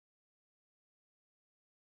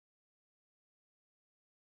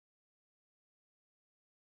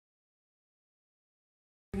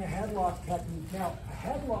A headlock technique. Now, a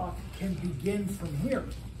headlock can begin from here,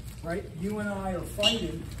 right? You and I are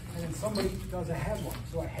fighting, and then somebody does a headlock.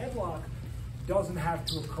 So a headlock doesn't have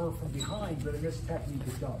to occur from behind, but in this technique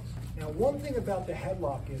it does. Now, one thing about the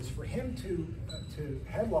headlock is for him to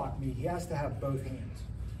headlock me, he has to have both hands,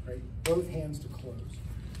 right? Both hands to close.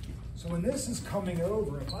 So when this is coming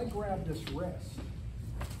over, if I grab this wrist,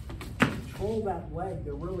 control that leg,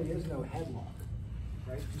 there really is no headlock.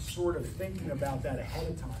 Right? Just sort of thinking about that ahead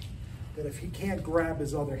of time. That if he can't grab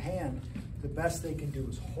his other hand, the best they can do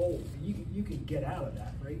is hold. You can get out of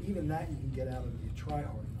that, right? Even that you can get out of if you try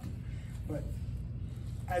hard enough. But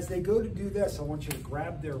as they go to do this, I want you to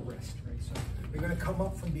grab their wrist, right? So they're going to come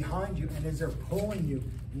up from behind you, and as they're pulling you,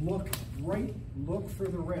 look for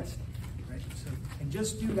the wrist, right? So, and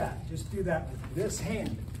just do that with this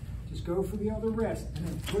hand. Just go for the other wrist, and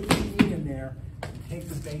then put the knee in there, and take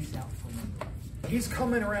the base out from under. He's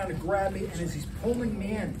coming around to grab me, and as he's pulling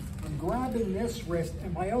me in, I'm grabbing this wrist,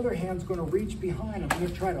 and my other hand's going to reach behind. I'm going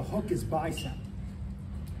to try to hook his bicep.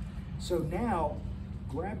 So now,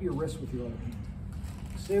 grab your wrist with your other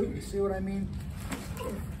hand. See what I mean?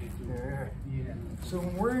 There. Yeah. So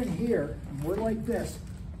when we're in here, and we're like this,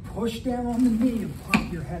 push down on the knee and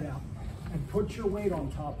pop your head out, and put your weight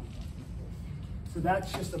on top of it. So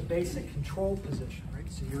that's just a basic control position,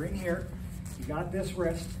 right? So you're in here, you got this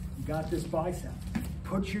wrist, you got this bicep.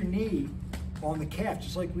 Put your knee on the calf,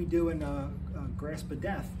 just like we do in grasp of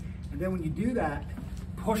death. And then when you do that,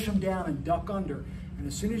 push them down and duck under. And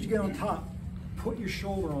as soon as you get on top, put your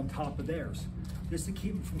shoulder on top of theirs, just to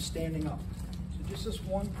keep them from standing up. So just this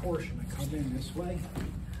one portion, I come in this way,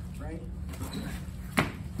 right?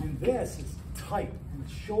 And this is tight, and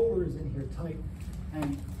the shoulder is in here tight.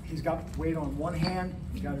 And he's got weight on one hand,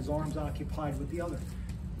 he's got his arms occupied with the other.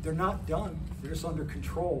 They're not done. They're just under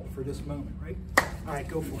control for this moment, right? All right,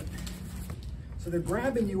 go for it. So they're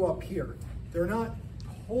grabbing you up here. They're not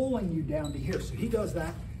pulling you down to here. So he does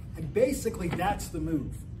that, and basically that's the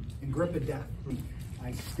move in grip of death.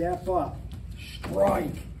 I step up,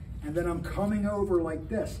 strike, and then I'm coming over like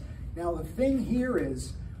this. Now the thing here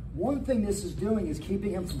is, one thing this is doing is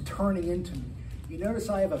keeping him from turning into me. You notice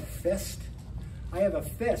I have a fist? I have a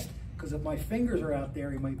fist because if my fingers are out there,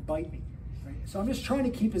 he might bite me. So I'm just trying to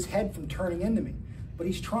keep his head from turning into me, but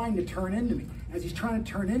he's trying to turn into me. As he's trying to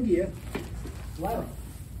turn into you, let him,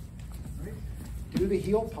 right? Do the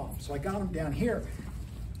heel palm. So I got him down here,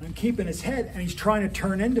 I'm keeping his head, and he's trying to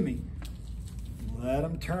turn into me. Let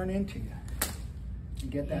him turn into you,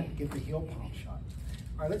 and get the heel palm shot.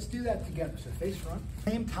 All right, let's do that together. So face front.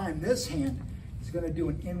 Same time, this hand is going to do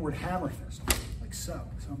an inward hammer fist, like so.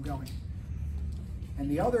 So I'm going, and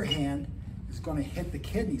the other hand is going to hit the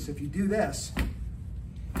kidney. So if you do this,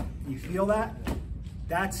 you feel that?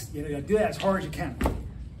 That's, you know, do that as hard as you can.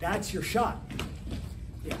 That's your shot.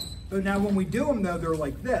 Yeah. But now when we do them though, they're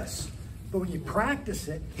like this. But when you practice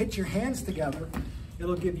it, hit your hands together,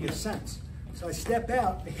 it'll give you a sense. So I step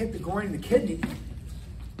out, I hit the groin and the kidney,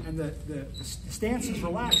 and the stance is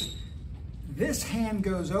relaxed. This hand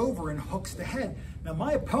goes over and hooks the head. Now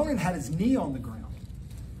my opponent had his knee on the ground.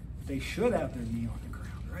 They should have their knee on the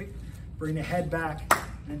ground, right? Bring the head back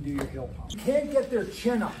and do your heel palm. You can't get their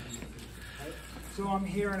chin up. Right? So I'm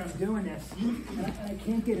here and I'm doing this, and I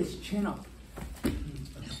can't get his chin up.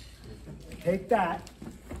 Take that,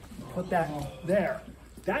 put that there.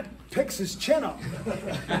 That picks his chin up.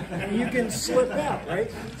 And you can slip out,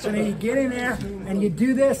 right? So now you get in there and you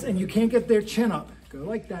do this and you can't get their chin up. Go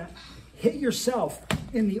like that. Hit yourself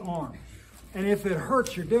in the arm. And if it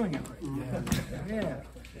hurts, you're doing it right. Yeah.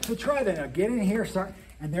 So try that now. Get in here, start.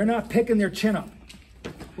 And they're not picking their chin up.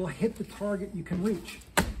 Well, hit the target you can reach.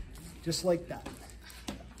 Just like that.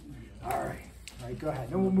 All right, go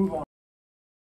ahead. Then we'll move on.